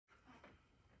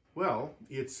Well,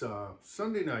 it's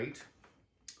Sunday night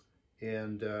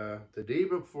and the day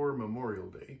before Memorial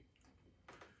Day.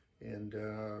 And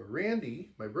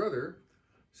Randy, my brother,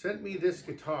 sent me this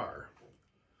guitar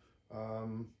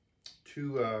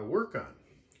to work on,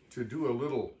 to do a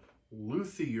little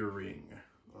luthiering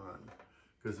on,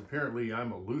 because apparently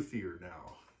I'm a luthier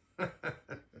now.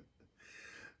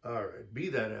 All right, be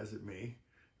that as it may.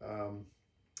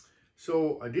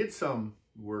 So I did some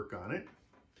work on it.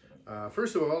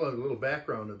 First of all, a little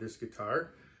background of this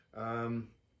guitar.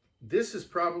 This is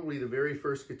probably the very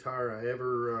first guitar I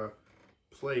ever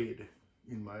played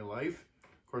in my life.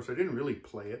 Of course, I didn't really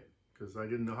play it because I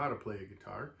didn't know how to play a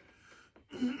guitar.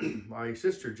 My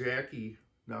sister Jackie,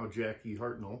 now Jackie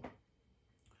Hartnell,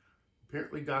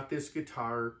 apparently got this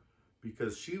guitar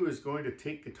because she was going to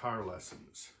take guitar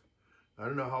lessons. I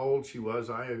don't know how old she was.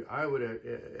 I would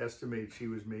estimate she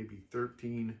was maybe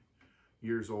 13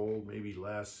 years old, maybe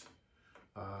less.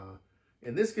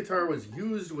 And this guitar was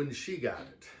used when she got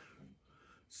it.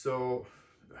 So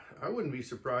I wouldn't be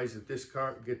surprised if this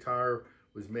guitar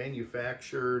was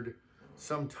manufactured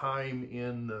sometime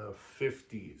in the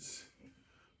 50s,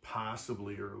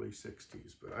 possibly early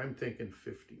 60s, but I'm thinking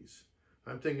 50s.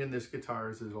 I'm thinking this guitar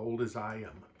is as old as I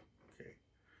am, okay,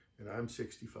 and I'm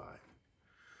 65.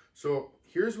 So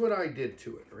here's what I did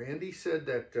to it. Randy said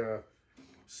that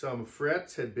some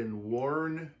frets had been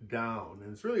worn down,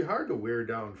 and it's really hard to wear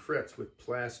down frets with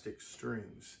plastic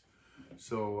strings.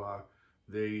 So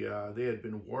they had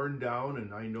been worn down,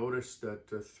 and I noticed that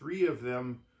 3 of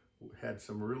them had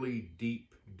some really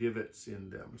deep divots in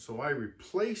them. So I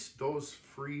replaced those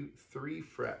 3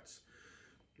 frets.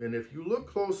 And if you look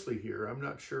closely here, I'm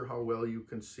not sure how well you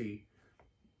can see,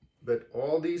 but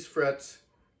all these frets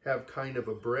have kind of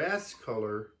a brass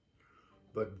color,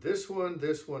 but this one,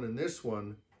 and this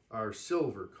one are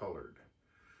silver colored.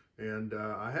 And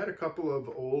I had a couple of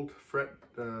old fret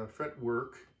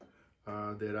work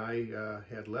that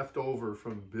I had left over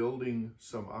from building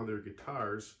some other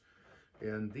guitars.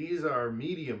 And these are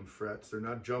medium frets, they're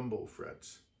not jumbo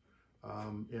frets.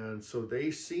 And so they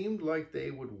seemed like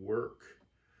they would work.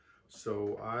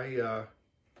 So I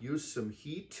used some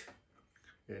heat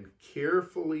and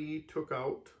carefully took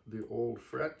out the old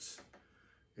frets,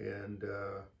 and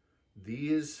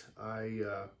these I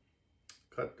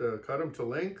cut them to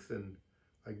length, and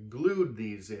I glued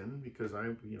these in because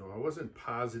I wasn't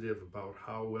positive about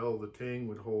how well the tang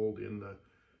would hold in the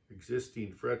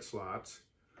existing fret slots,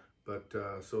 but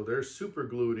so they're super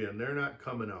glued in. They're not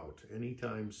coming out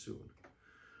anytime soon.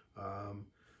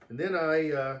 And then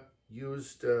I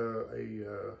used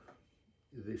the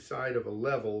side of a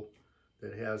level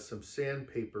that has some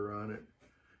sandpaper on it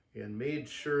and made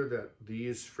sure that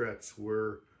these frets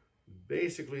were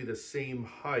basically the same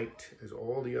height as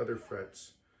all the other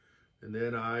frets. And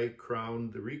then I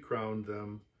recrowned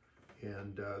them,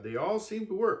 and they all seem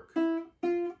to work.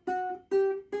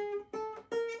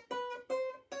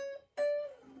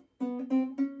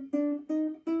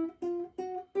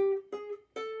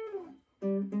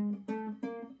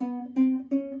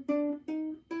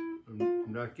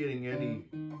 I'm not getting any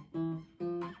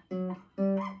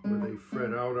where they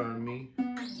fret out on me.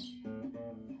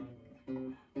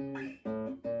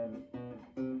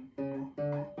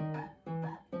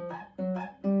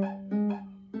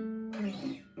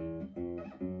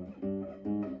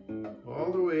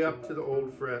 All the way up to the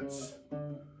old frets.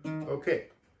 Okay,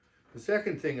 the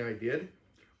second thing I did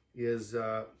is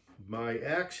my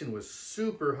action was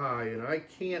super high, and I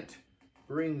can't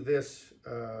bring this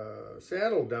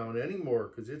saddle down anymore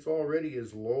because it's already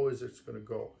as low as it's going to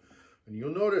go. And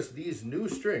you'll notice these new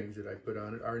strings that I put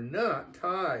on it are not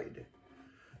tied.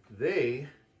 They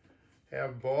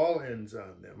have ball ends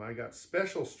on them. I got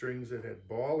special strings that had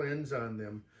ball ends on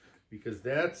them because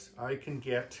I can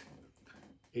get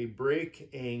a break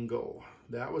angle.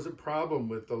 That was a problem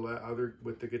with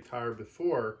the guitar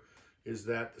before, is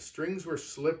that the strings were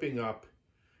slipping up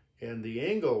and the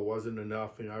angle wasn't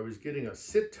enough, and I was getting a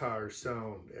sitar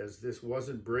sound as this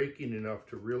wasn't breaking enough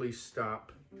to really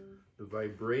stop the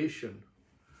vibration.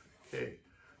 Okay,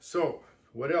 so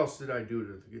what else did I do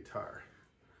to the guitar?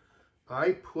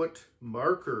 I put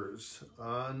markers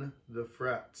on the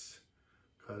frets,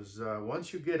 because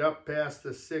once you get up past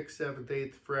the 6th, 7th,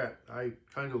 8th fret, I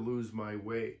kind of lose my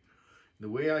way. The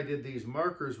way I did these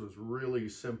markers was really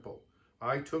simple.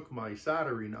 I took my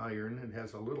soldering iron, and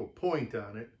has a little point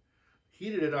on it,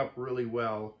 heated it up really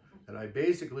well, and I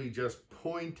basically just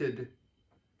pointed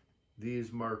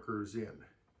these markers in.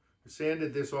 I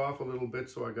sanded this off a little bit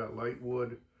so I got light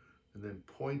wood, and then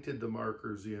pointed the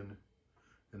markers in.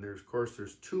 And of course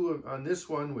there's 2 on this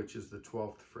one, which is the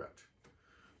 12th fret.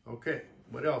 Okay,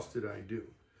 what else did I do?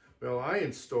 Well, I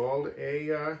installed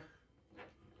a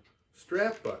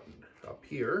strap button up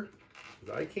here.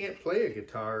 I can't play a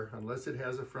guitar unless it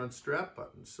has a front strap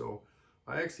button. So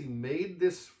I actually made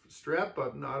this strap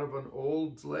button out of an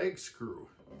old lag screw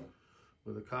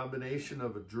with a combination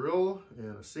of a drill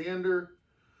and a sander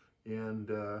and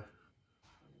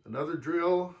another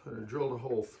drill, and I drilled a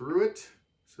hole through it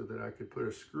so that I could put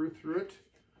a screw through it.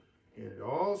 And it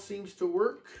all seems to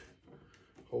work.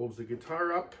 Holds the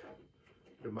guitar up.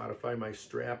 To modify my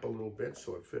strap a little bit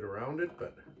so it fit around it,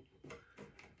 but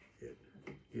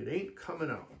it ain't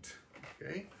coming out,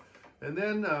 okay? And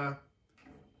then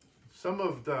some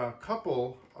of the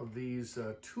couple of these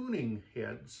tuning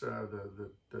heads,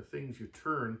 the things you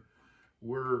turn,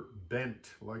 were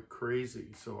bent like crazy.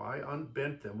 So I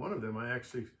unbent them. One of them I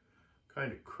actually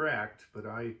kind of cracked, but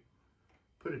I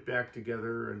put it back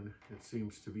together and it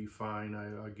seems to be fine.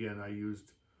 I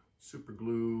used super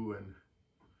glue and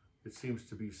it seems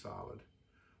to be solid.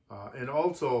 And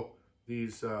also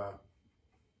these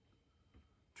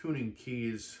tuning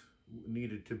keys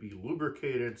needed to be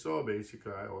lubricated, so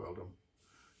basically I oiled them.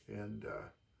 And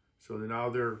so now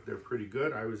they're pretty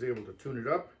good. I was able to tune it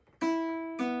up.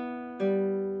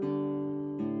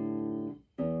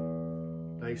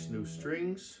 Nice new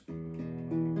strings.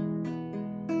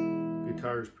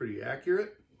 Guitar is pretty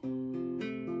accurate.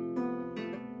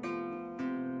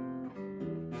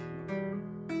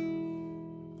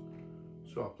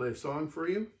 So I'll play a song for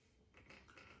you.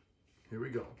 Here we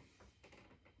go.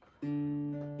 I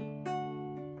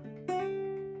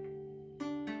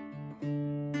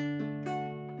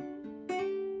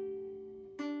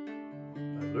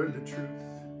learned the truth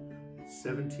at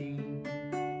 17.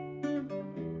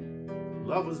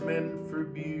 Love was meant for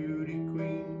beauty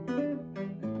queen.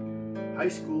 High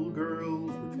school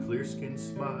girls with clear skin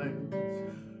smiles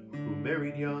who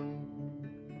married young,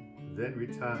 then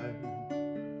retired.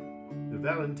 The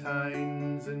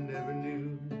Valentines I never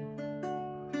knew.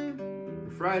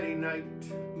 The Friday night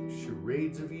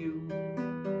charades of you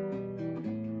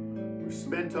were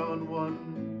spent on one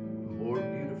more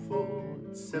beautiful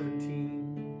at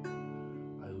 17.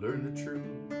 I learned the truth.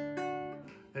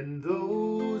 And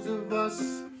those of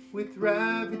us with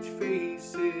ravaged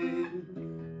faces,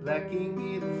 lacking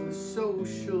in the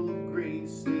social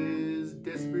graces,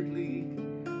 desperately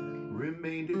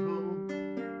remained at home,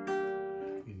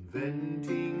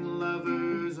 inventing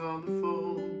lovers on the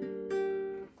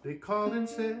phone. They called and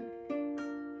said,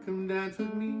 come dance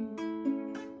with me,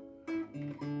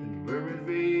 and murmured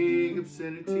vague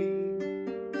obscenity.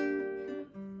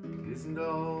 It isn't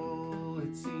all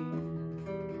it seems.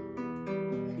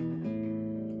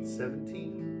 17,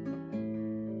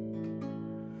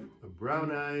 a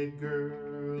brown-eyed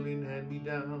girl in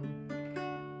hand-me-down,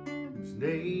 whose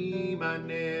name I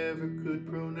never could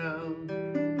pronounce,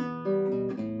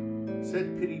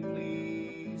 said, pity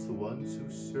please, the ones who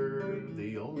serve,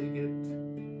 they only get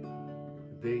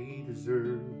what they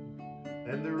deserve.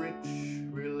 And the rich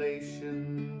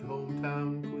relationed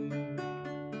hometown queen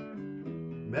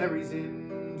marries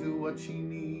into what she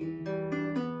needs,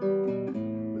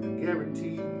 with a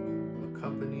guarantee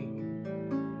company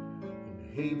and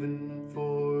haven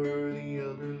for the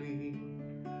elderly.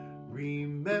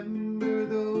 Remember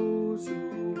those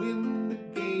who win the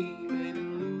game and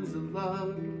lose the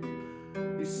love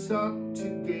they sought to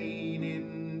gain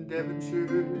in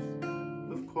Devonshires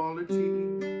of quality,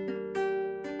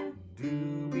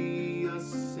 dubious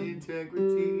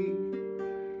integrity.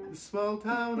 The small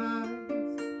town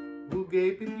eyes will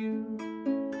gape at you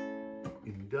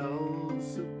in dull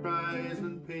surprise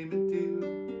when payment due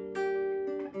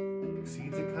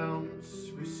exceeds accounts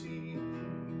received.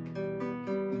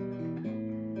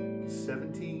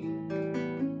 17.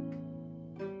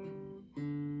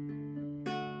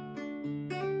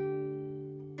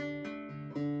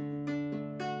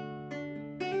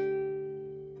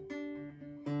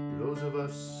 Those of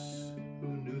us who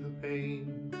knew the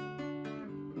pain,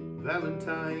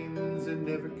 Valentines that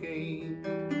never came,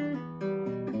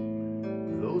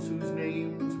 those whose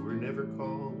names were never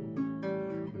called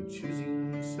when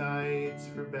choosing sides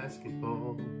for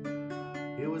basketball.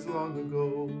 It was long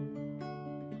ago,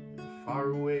 far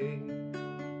away.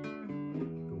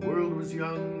 The world was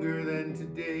younger than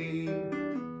today.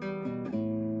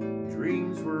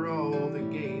 Dreams were all they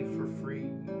gave for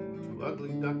free to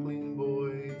ugly duckling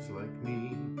boys like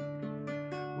me.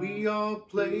 We all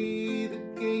play the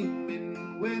game,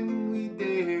 and when we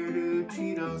dare to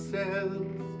cheat ourselves,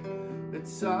 that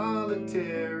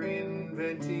solitaire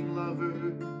inventing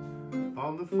lover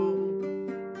on the phone,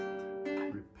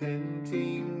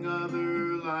 repenting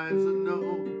other lives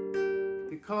unknown.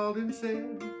 They called and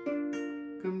said,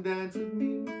 come dance with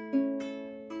me,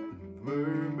 and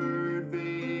murmured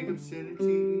vague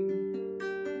obscenity.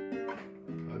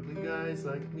 Ugly guys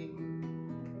like me.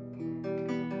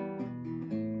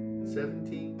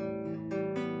 17.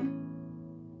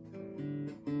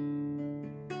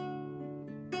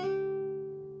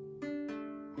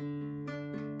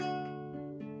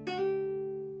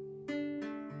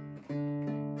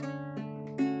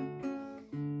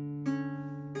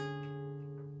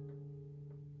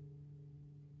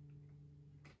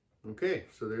 Okay,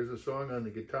 so there's a song on the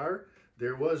guitar.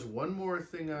 There was one more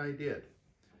thing I did.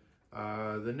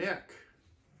 The neck.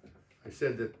 I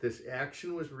said that this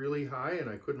action was really high and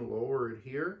I couldn't lower it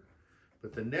here,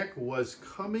 but the neck was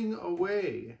coming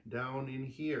away down in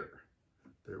here.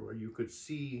 There where you could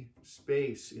see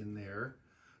space in there.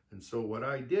 And so what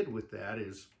I did with that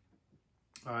is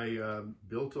I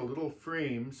built a little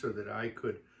frame so that I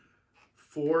could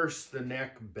force the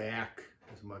neck back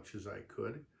as much as I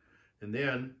could. And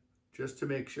then just to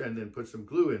make sure, and then put some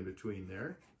glue in between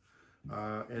there.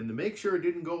 And to make sure it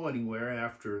didn't go anywhere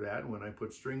after that, when I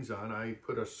put strings on, I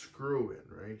put a screw in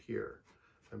right here.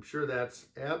 I'm sure that's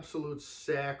absolute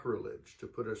sacrilege to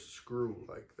put a screw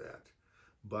like that.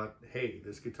 But hey,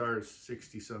 this guitar is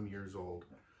 60-some years old.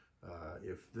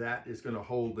 If that is going to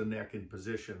hold the neck in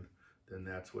position, then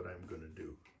that's what I'm going to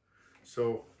do.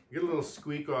 So get a little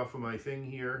squeak off of my thing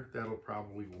here. That'll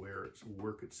probably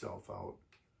work itself out.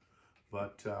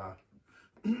 But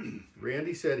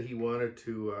Randy said he wanted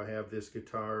to have this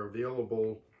guitar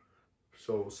available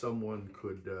so someone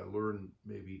could learn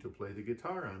maybe to play the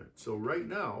guitar on it. So right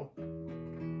now,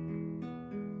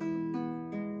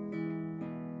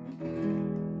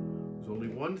 there's only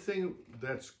one thing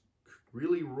that's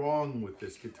really wrong with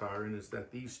this guitar, and is that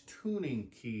these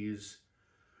tuning keys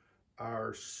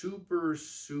are super,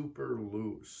 super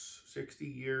loose. 60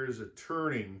 years of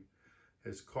turning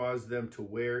has caused them to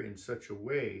wear in such a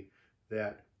way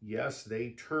that, yes, they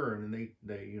turn, and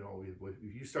they you know,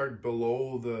 if you start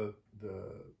below the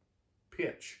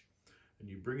pitch and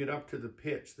you bring it up to the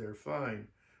pitch, they're fine.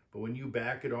 But when you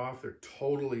back it off, they're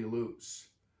totally loose.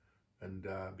 And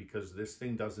because this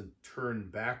thing doesn't turn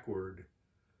backward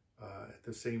at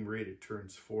the same rate it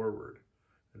turns forward.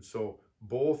 And so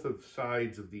both of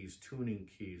sides of these tuning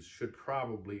keys should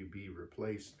probably be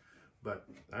replaced. But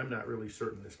I'm not really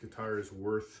certain this guitar is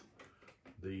worth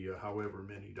the however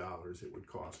many dollars it would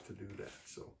cost to do that.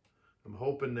 So I'm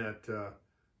hoping that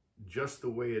just the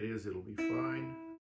way it is, it'll be fine.